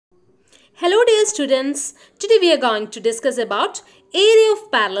Hello dear students, today we are going to discuss about area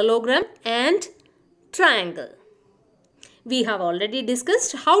of parallelogram and triangle. We have already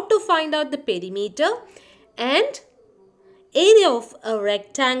discussed how to find out the perimeter and area of a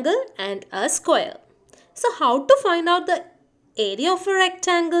rectangle and a square. So how to find out the area of a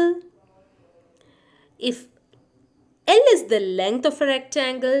rectangle? If L is the length of a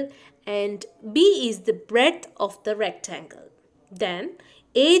rectangle and B is the breadth of the rectangle, then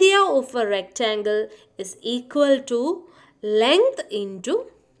area of a rectangle is equal to length into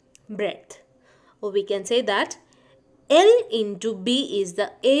breadth. Or we can say that L into B is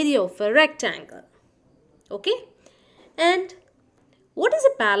the area of a rectangle. Okay? And what is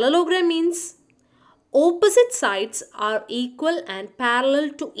a parallelogram means? Opposite sides are equal and parallel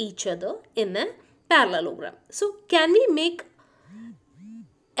to each other in a parallelogram. So can we make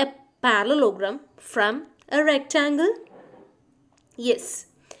a parallelogram from a rectangle? Yes.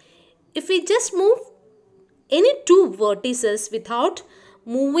 If we just move any two vertices without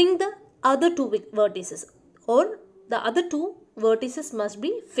moving the other two vertices, or the other two vertices must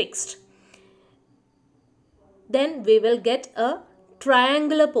be fixed, then we will get a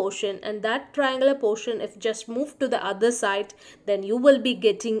triangular portion, and that triangular portion, if just moved to the other side, then you will be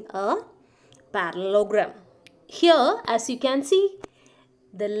getting a parallelogram. Here, as you can see,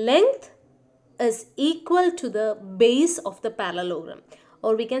 the length is equal to the base of the parallelogram,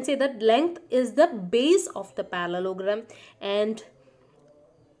 or we can say that length is the base of the parallelogram and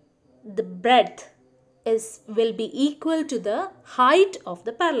the breadth will be equal to the height of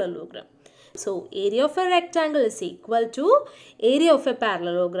the parallelogram. So area of a rectangle is equal to area of a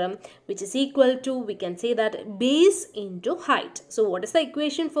parallelogram, which is equal to, we can say that, base into height. So what is the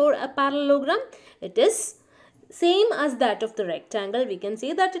equation for a parallelogram? It is same as that of the rectangle. We can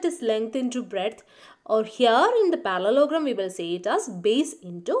say that it is length into breadth, or here in the parallelogram we will say it as base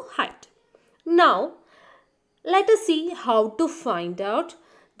into height. Now let us see how to find out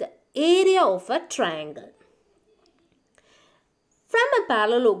the area of a triangle. From a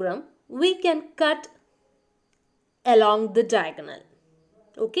parallelogram we can cut along the diagonal.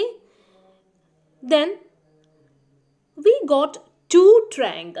 Okay? Then we got two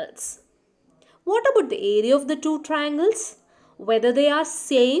triangles. What about the area of the two triangles? Whether they are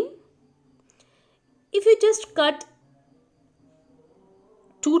same? If you just cut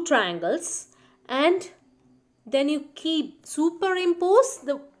two triangles and then you superimpose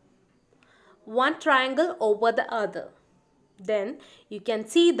the one triangle over the other, then you can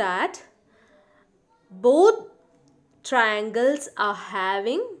see that both triangles are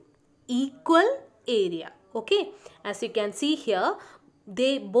having equal area. Okay, as you can see here,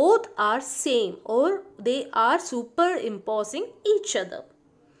 they both are same, or they are superimposing each other.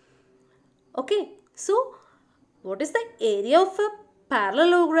 Okay, so what is the area of a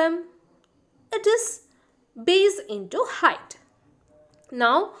parallelogram? It is base into height.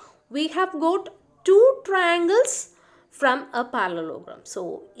 Now we have got two triangles from a parallelogram.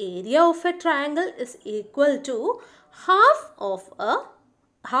 So area of a triangle is equal to half of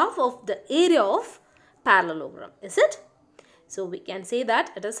the area of parallelogram. Is it? So we can say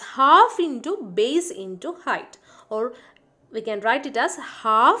that it is half into base into height, or we can write it as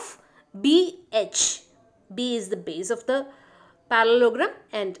half BH. B is the base of the parallelogram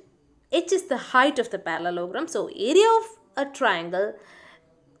and H is the height of the parallelogram. So area of a triangle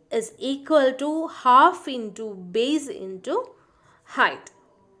is equal to half into base into height.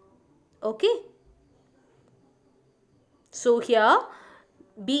 Okay. So here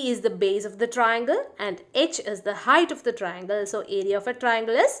B is the base of the triangle and H is the height of the triangle. So area of a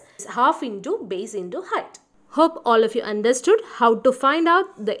triangle is half into base into height. Hope all of you understood how to find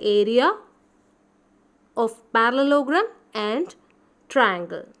out the area of parallelogram and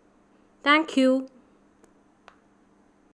triangle. Thank you.